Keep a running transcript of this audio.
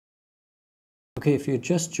Okay, if you're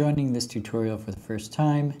just joining this tutorial for the first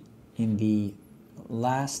time, in the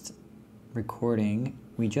last recording,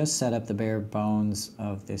 we just set up the bare bones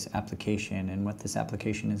of this application. And what this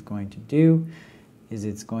application is going to do is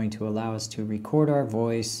it's going to allow us to record our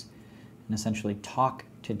voice and essentially talk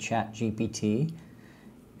to ChatGPT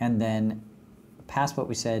and then pass what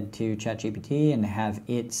we said to ChatGPT and have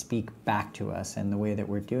it speak back to us. And the way that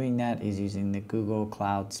we're doing that is using the Google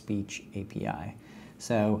Cloud Speech API.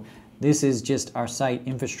 So this is just our site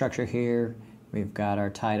infrastructure here. We've got our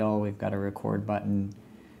title, we've got a record button.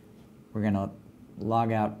 We're going to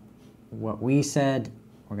log out what we said.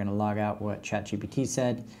 We're going to log out what ChatGPT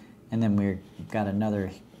said. And then we've got another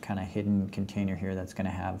kind of hidden container here that's going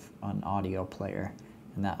to have an audio player.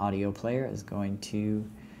 And that audio player is going to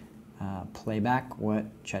play back what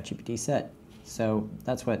ChatGPT said. So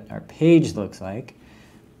that's what our page looks like.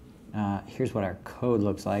 Here's what our code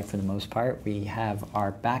looks like for the most part. We have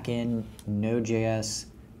our backend node.js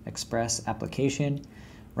Express application.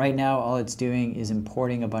 Right now, all it's doing is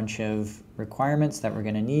importing a bunch of requirements that we're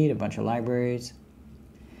going to need, a bunch of libraries.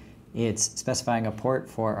 It's specifying a port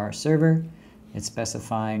for our server. It's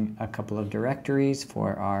specifying a couple of directories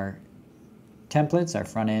for our templates, our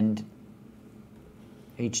front-end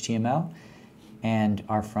HTML, and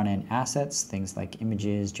our front-end assets, things like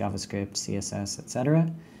images, JavaScript, CSS, etc.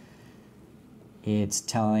 It's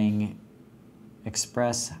telling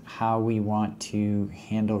Express how we want to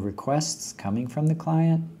handle requests coming from the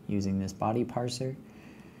client using this body parser.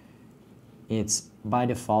 It's by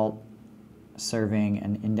default serving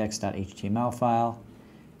an index.html file,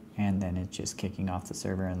 and then it's just kicking off the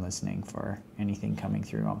server and listening for anything coming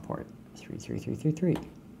through on port 33333.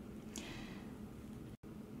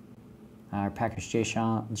 Our package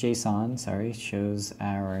JSON shows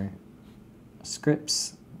our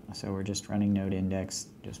scripts. So we're just running node index,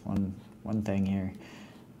 just one thing here.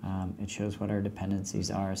 It shows what our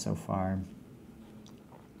dependencies are so far.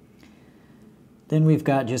 Then we've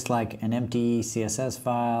got just like an empty CSS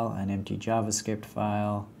file, an empty JavaScript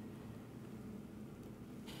file,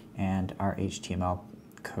 and our HTML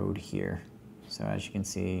code here. So as you can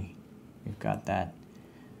see, we've got that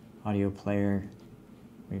audio player.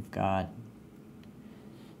 We've got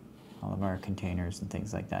all of our containers and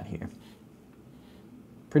things like that here.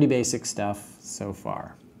 Pretty basic stuff so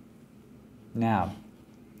far. Now,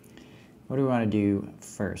 what do we want to do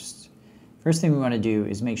first? First thing we want to do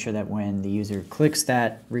is make sure that when the user clicks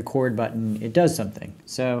that record button, it does something.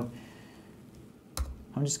 So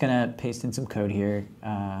I'm just going to paste in some code here.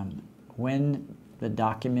 When the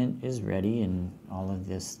document is ready and all of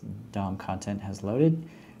this DOM content has loaded,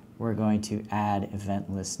 we're going to add event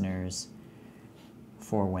listeners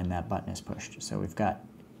for when that button is pushed. So we've got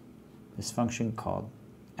this function called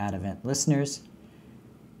add event listeners,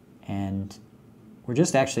 and we're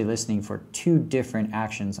just actually listening for two different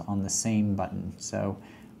actions on the same button. So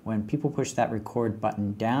when people push that record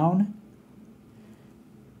button down,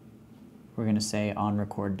 we're going to say on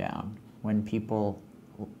record down. When people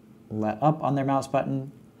let up on their mouse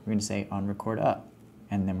button, we're going to say on record up,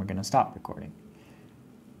 and then we're going to stop recording.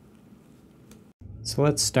 So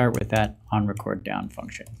let's start with that on record down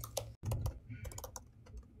function.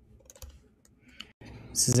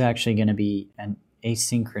 This is actually going to be an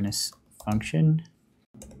asynchronous function.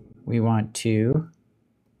 We want to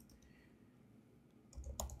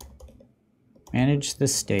manage the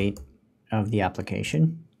state of the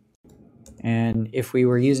application. And if we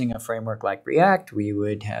were using a framework like React, we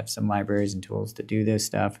would have some libraries and tools to do this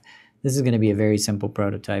stuff. This is going to be a very simple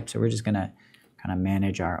prototype, so we're just going to kind of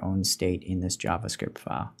manage our own state in this JavaScript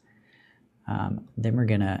file. Then we're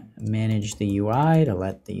going to manage the UI to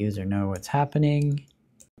let the user know what's happening.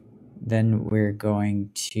 Then we're going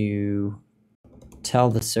to tell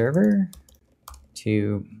the server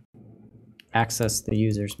to access the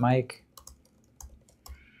user's mic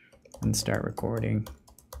and start recording.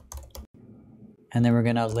 And then we're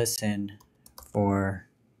going to listen for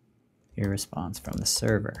your response from the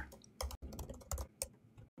server.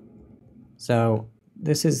 So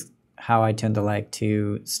this is how I tend to like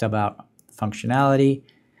to stub out functionality.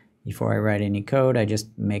 Before I write any code, I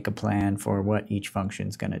just make a plan for what each function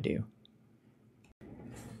is going to do.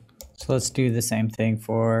 So let's do the same thing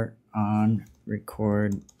for on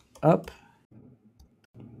record up.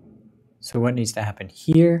 So what needs to happen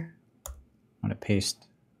here? I'm going to paste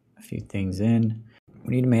a few things in.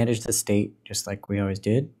 We need to manage the state just like we always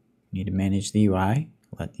did. We need to manage the UI,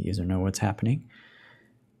 let the user know what's happening.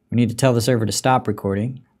 We need to tell the server to stop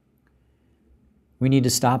recording. We need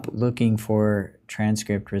to stop looking for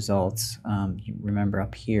transcript results. You remember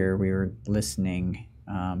up here we were listening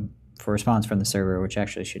for response from the server, which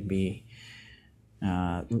actually should be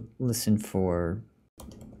listen for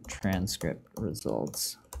transcript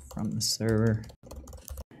results from the server.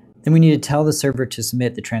 Then we need to tell the server to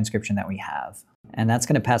submit the transcription that we have. And that's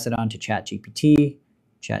going to pass it on to ChatGPT.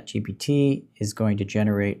 ChatGPT is going to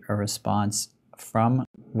generate a response from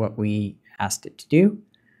what we asked it to do.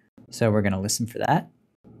 So we're going to listen for that.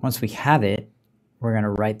 Once we have it, we're going to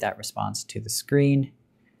write that response to the screen.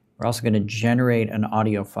 We're also going to generate an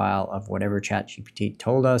audio file of whatever ChatGPT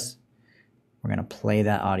told us. We're going to play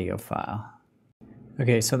that audio file.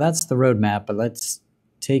 Okay, so that's the roadmap, but let's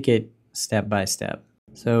take it step by step.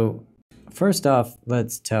 So first off,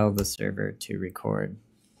 let's tell the server to record.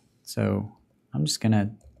 So I'm just going to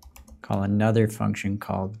call another function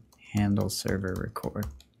called handle server record.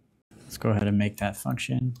 Let's go ahead and make that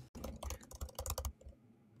function.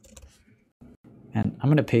 And I'm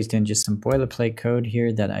going to paste in just some boilerplate code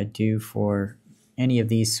here that I do for any of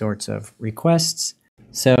these sorts of requests.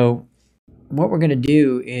 So what we're going to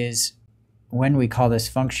do is when we call this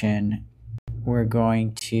function, we're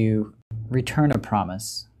going to return a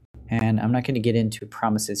promise. And I'm not going to get into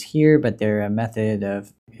promises here, but they're a method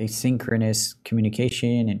of asynchronous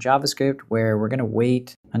communication in JavaScript where we're going to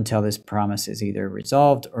wait until this promise is either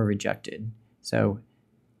resolved or rejected. So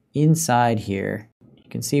inside here, you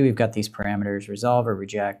can see we've got these parameters, resolve or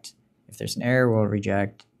reject. If there's an error, we'll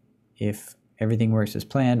reject. If everything works as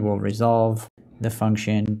planned, we'll resolve the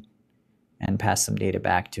function and pass some data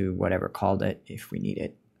back to whatever called it if we need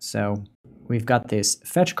it. So we've got this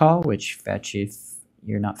fetch call, which fetch, if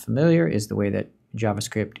you're not familiar, is the way that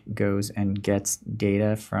JavaScript goes and gets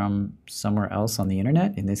data from somewhere else on the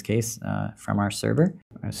internet, in this case, from our server.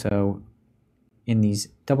 So in these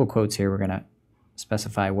double quotes here, we're going to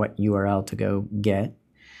specify what URL to go get.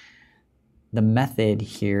 The method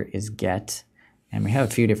here is get, and we have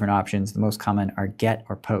a few different options. The most common are get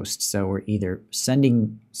or post. So we're either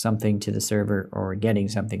sending something to the server or getting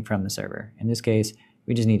something from the server. In this case,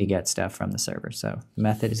 we just need to get stuff from the server. So the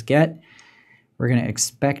method is get. We're going to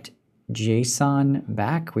expect JSON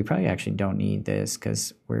back. We probably actually don't need this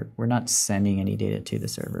because we're not sending any data to the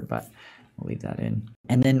server, but we'll leave that in.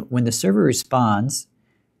 And then when the server responds,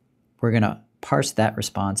 we're going to parse that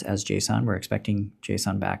response as JSON. We're expecting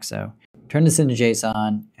JSON back. So turn this into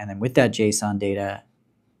JSON, and then with that JSON data,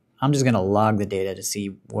 I'm just going to log the data to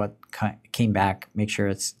see what came back, make sure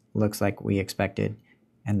it looks like we expected,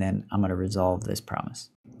 and then I'm going to resolve this promise.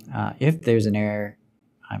 If there's an error,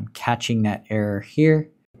 I'm catching that error here.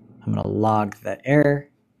 I'm going to log that error,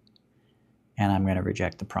 and I'm going to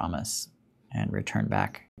reject the promise and return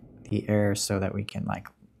back the error so that we can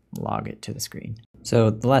log it to the screen. So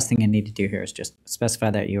the last thing I need to do here is just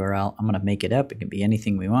specify that URL. I'm going to make it up. It can be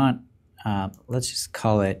anything we want. Let's just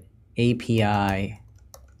call it API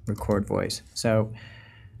record voice. So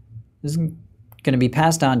this is going to be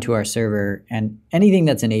passed on to our server, and anything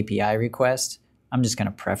that's an API request, I'm just going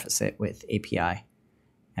to preface it with API,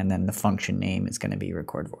 and then the function name is going to be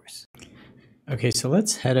record voice. Okay, so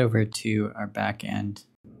let's head over to our backend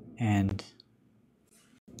and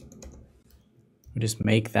we'll just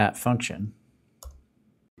make that function.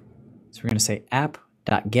 So we're going to say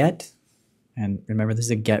app.get. And remember, this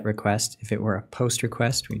is a GET request. If it were a POST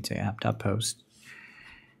request, we'd say app.post.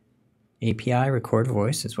 API record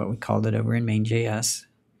voice is what we called it over in main.js.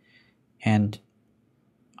 And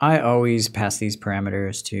I always pass these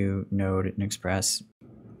parameters to Node and Express.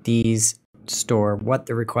 These store what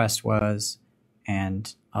the request was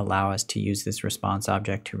and allow us to use this response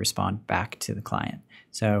object to respond back to the client.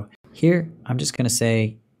 So here, I'm just going to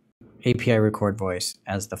say API record voice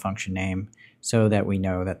as the function name, so that we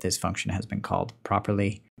know that this function has been called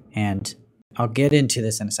properly. And I'll get into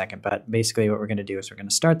this in a second, but basically what we're going to do is we're going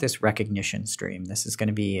to start this recognition stream. This is going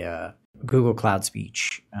to be a Google Cloud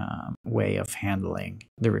Speech way of handling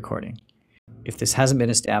the recording. If this hasn't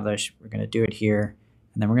been established, we're going to do it here,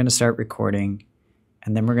 and then we're going to start recording,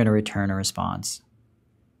 and then we're going to return a response,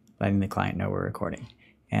 letting the client know we're recording.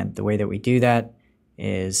 And the way that we do that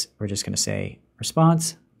is we're just going to say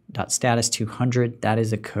response.status200. That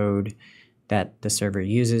is a code that the server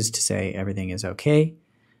uses to say everything is okay.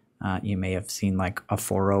 You may have seen a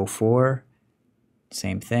 404,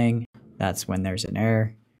 same thing. That's when there's an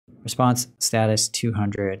error. Response status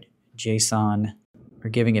 200 JSON. We're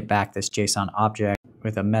giving it back this JSON object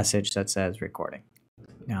with a message that says recording.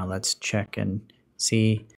 Now let's check and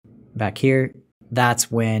see back here.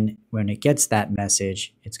 That's when it gets that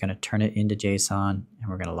message, it's going to turn it into JSON, and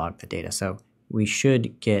we're going to log the data. So we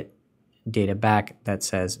should get data back that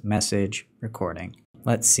says message recording.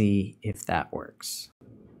 Let's see if that works.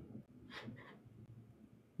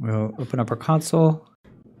 We'll open up our console.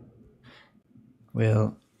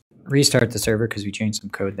 We'll restart the server because we changed some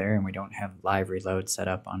code there and we don't have live reload set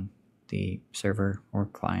up on the server or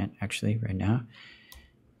client actually right now.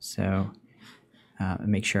 So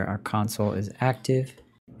make sure our console is active.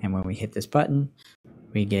 And when we hit this button,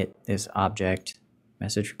 we get this object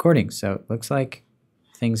message recording. So it looks like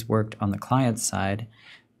things worked on the client side.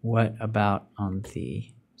 What about on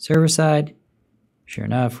the server side? Sure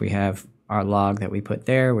enough, we have our log that we put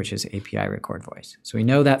there, which is API record voice. So we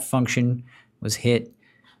know that function was hit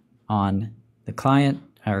on the client,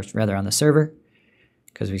 or rather on the server,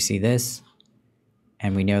 because we see this.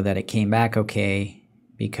 And we know that it came back okay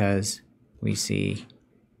because we see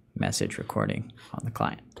message recording on the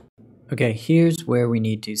client. Okay, here's where we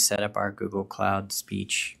need to set up our Google Cloud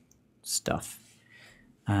speech stuff.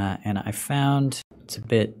 And I found it's a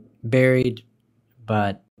bit buried,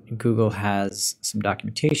 but Google has some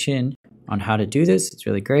documentation on how to do this. It's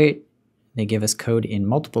really great. They give us code in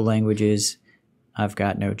multiple languages. I've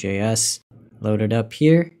got node.js loaded up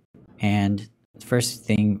here. And the first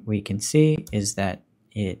thing we can see is that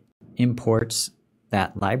it imports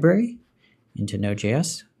that library into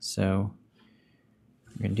node.js. So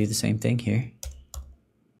we're going to do the same thing here.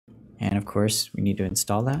 And of course, we need to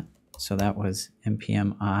install that. So that was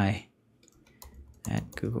npm I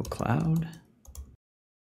at Google Cloud.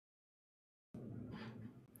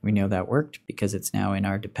 We know that worked because it's now in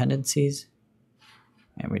our dependencies.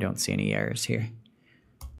 And we don't see any errors here.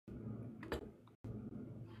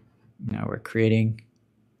 Now we're creating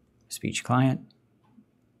a speech client.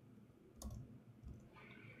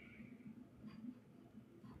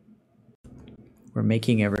 We're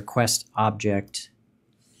making a request object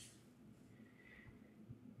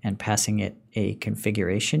and passing it a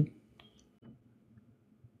configuration.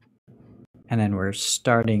 And then we're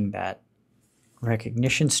starting that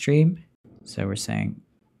recognition stream. So we're saying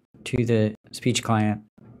to the speech client,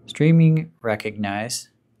 streaming recognize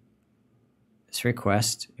this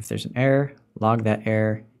request. If there's an error, log that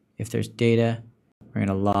error. If there's data, we're going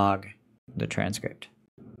to log the transcript.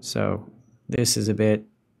 So this is a bit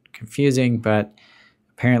confusing, but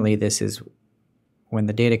apparently this is when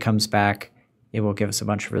the data comes back, it will give us a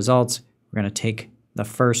bunch of results. We're going to take the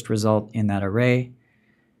first result in that array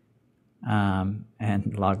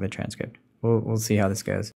and log the transcript. We'll see how this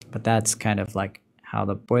goes. But that's kind of like how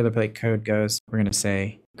the boilerplate code goes. We're going to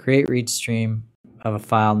say create read stream of a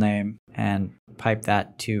file name and pipe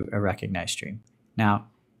that to a recognize stream. Now,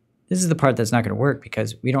 this is the part that's not going to work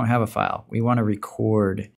because we don't have a file. We want to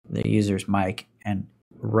record the user's mic and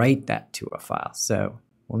write that to a file. So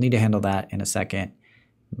we'll need to handle that in a second,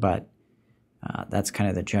 but that's kind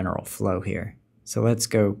of the general flow here. So let's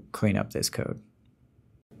go clean up this code.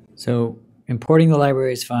 So importing the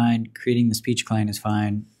library is fine. Creating the speech client is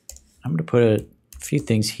fine. I'm going to put a few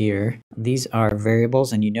things here. These are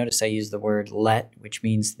variables, and you notice I use the word let, which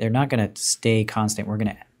means they're not going to stay constant.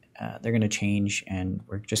 They're going to change, and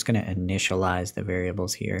we're just going to initialize the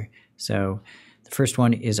variables here. So the first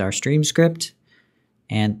one is our stream script,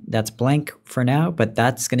 and that's blank for now, but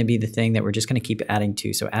that's going to be the thing that we're just going to keep adding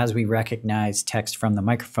to. So as we recognize text from the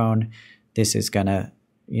microphone, this is going to,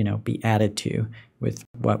 be added to with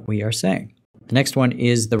what we are saying. The next one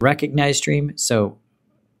is the recognize stream. So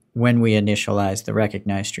when we initialize the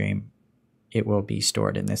recognize stream, it will be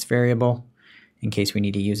stored in this variable in case we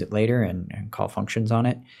need to use it later and call functions on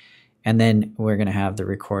it. And then we're going to have the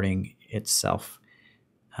recording itself.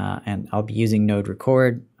 And I'll be using node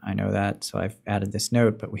record. I know that, so I've added this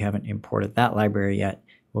node, but we haven't imported that library yet.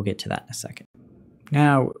 We'll get to that in a second.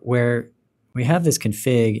 Now, where we have this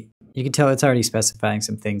config, you can tell it's already specifying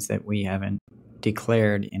some things that we haven't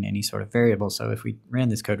declared in any sort of variable. So if we ran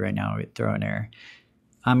this code right now, it would throw an error.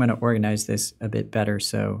 I'm going to organize this a bit better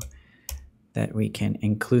so that we can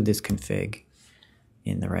include this config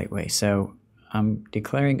in the right way. So I'm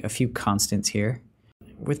declaring a few constants here.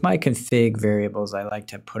 With my config variables, I like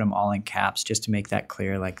to put them all in caps just to make that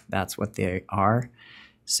clear, like that's what they are.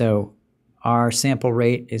 So our sample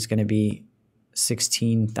rate is going to be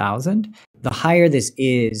 16,000. The higher this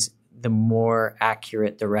is, the more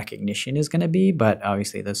accurate the recognition is going to be, but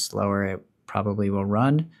obviously the slower it probably will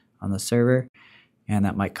run on the server, and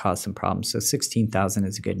that might cause some problems. So 16,000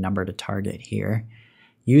 is a good number to target here.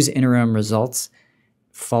 Use interim results,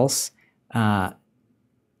 false.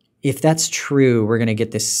 If that's true, we're going to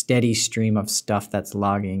get this steady stream of stuff that's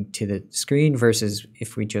logging to the screen versus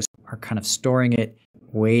if we just are kind of storing it,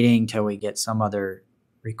 waiting till we get some other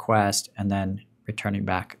request, and then returning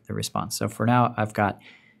back the response. So for now, I've got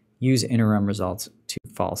use interim results to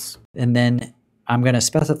false. And then I'm going to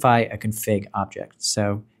specify a config object.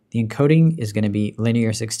 So the encoding is going to be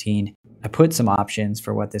linear 16. I put some options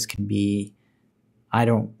for what this can be. I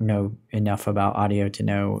don't know enough about audio to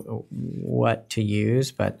know what to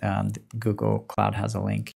use, but Google Cloud has a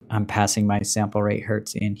link. I'm passing my sample rate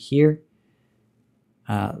hertz in here.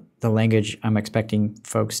 The language I'm expecting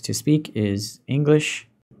folks to speak is English.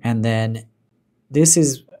 And then this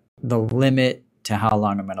is the limit to how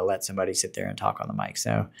long I'm going to let somebody sit there and talk on the mic.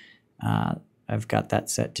 So I've got that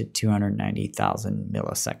set to 290,000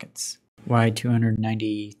 milliseconds. Why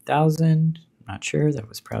 290,000? Not sure. That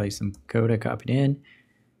was probably some code I copied in.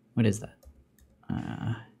 What is that?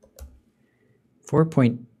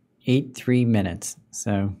 4.83 minutes.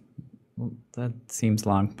 So that seems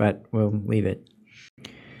long, but we'll leave it.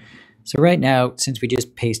 So right now, since we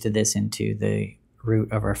just pasted this into the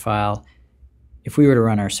root of our file, if we were to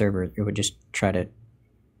run our server, it would just try to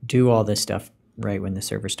do all this stuff right when the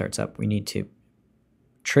server starts up. We need to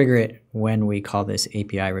trigger it when we call this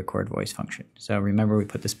API record voice function. So remember, we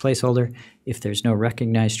put this placeholder. If there's no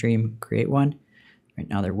recognized stream, create one. Right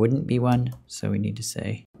now there wouldn't be one, so we need to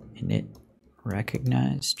say init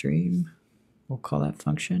recognize stream. We'll call that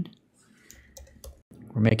function.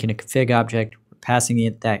 We're making a config object. We're passing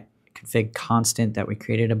it that config constant that we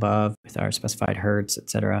created above with our specified hertz,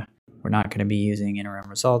 etc. We're not going to be using interim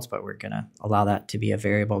results, but we're going to allow that to be a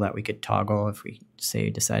variable that we could toggle if we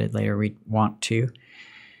decided later we want to.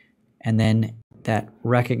 And then that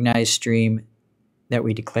recognized stream that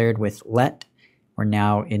we declared with let, we're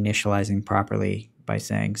now initializing properly by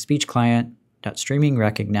saying speech client.streaming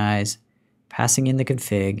recognize, passing in the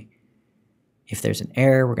config. If there's an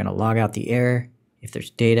error, we're going to log out the error. If there's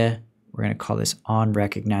data, we're going to call this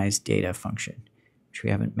onRecognizeData function, which we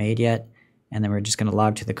haven't made yet. And then we're just going to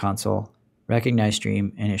log to the console, recognize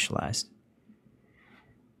stream initialized.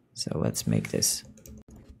 So let's make this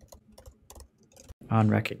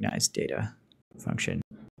onRecognizeData function.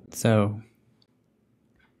 So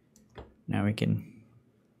now we can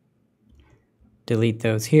delete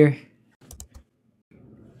those here.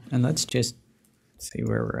 And let's just see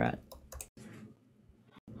where we're at.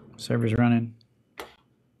 Server's running.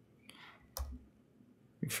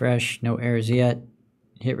 Refresh, no errors yet.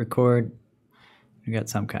 Hit record. We got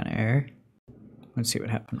some kind of error. Let's see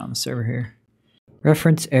what happened on the server here.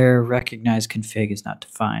 Reference error, recognize config is not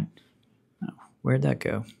defined. Oh, where'd that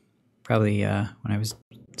go? Probably when I was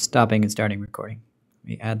stopping and starting recording. Let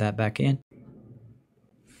me add that back in.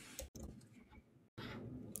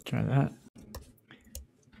 Try that.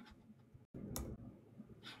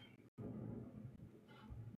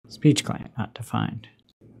 Speech client not defined.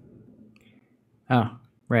 Oh,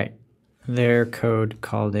 right. Their code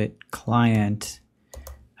called it client.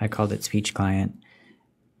 I called it speech client.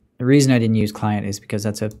 The reason I didn't use client is because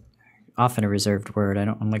that's often a reserved word. I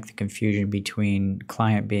don't like the confusion between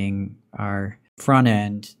client being our front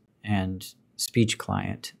end and speech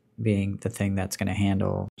client being the thing that's going to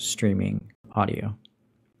handle streaming audio.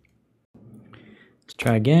 Let's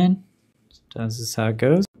try again. This is how it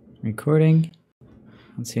goes. Recording.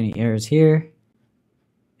 I don't see any errors here.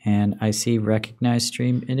 And I see recognize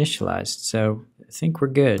stream initialized. So I think we're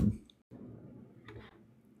good.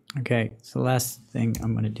 Okay, so the last thing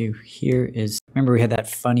I'm going to do here is, remember we had that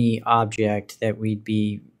funny object that we'd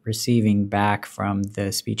be receiving back from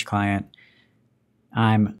the speech client.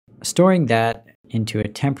 I'm storing that into a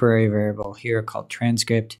temporary variable here called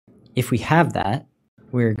transcript. If we have that,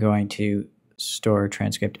 we're going to store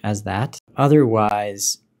transcript as that.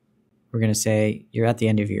 Otherwise, we're going to say you're at the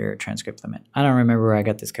end of your transcript limit. I don't remember where I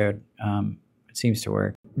got this code. It seems to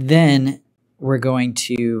work. Then we're going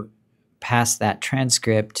to pass that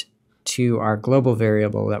transcript to our global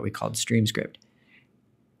variable that we called streamScript.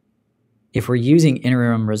 If we're using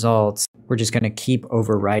interim results, we're just going to keep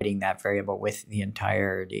overriding that variable with the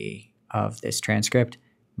entirety of this transcript.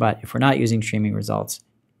 But if we're not using streaming results,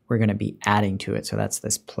 we're going to be adding to it. So that's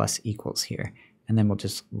this plus equals here. And then we'll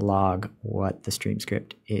just log what the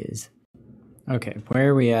streamScript is. Okay, where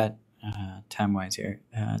are we at time-wise here?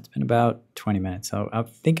 It's been about 20 minutes, so I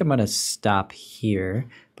think I'm going to stop here.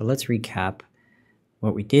 But let's recap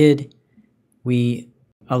what we did. We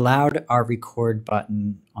allowed our record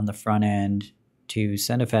button on the front end to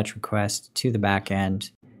send a fetch request to the back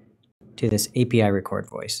end to this API record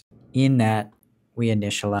voice. In that, we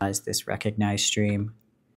initialized this recognize stream,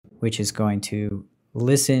 which is going to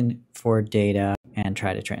listen for data and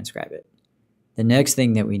try to transcribe it. The next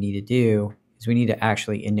thing that we need to do is we need to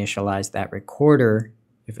actually initialize that recorder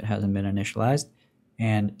if it hasn't been initialized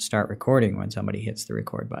and start recording when somebody hits the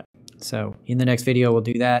record button. So in the next video, we'll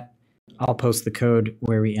do that. I'll post the code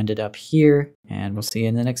where we ended up here, and we'll see you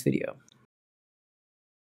in the next video.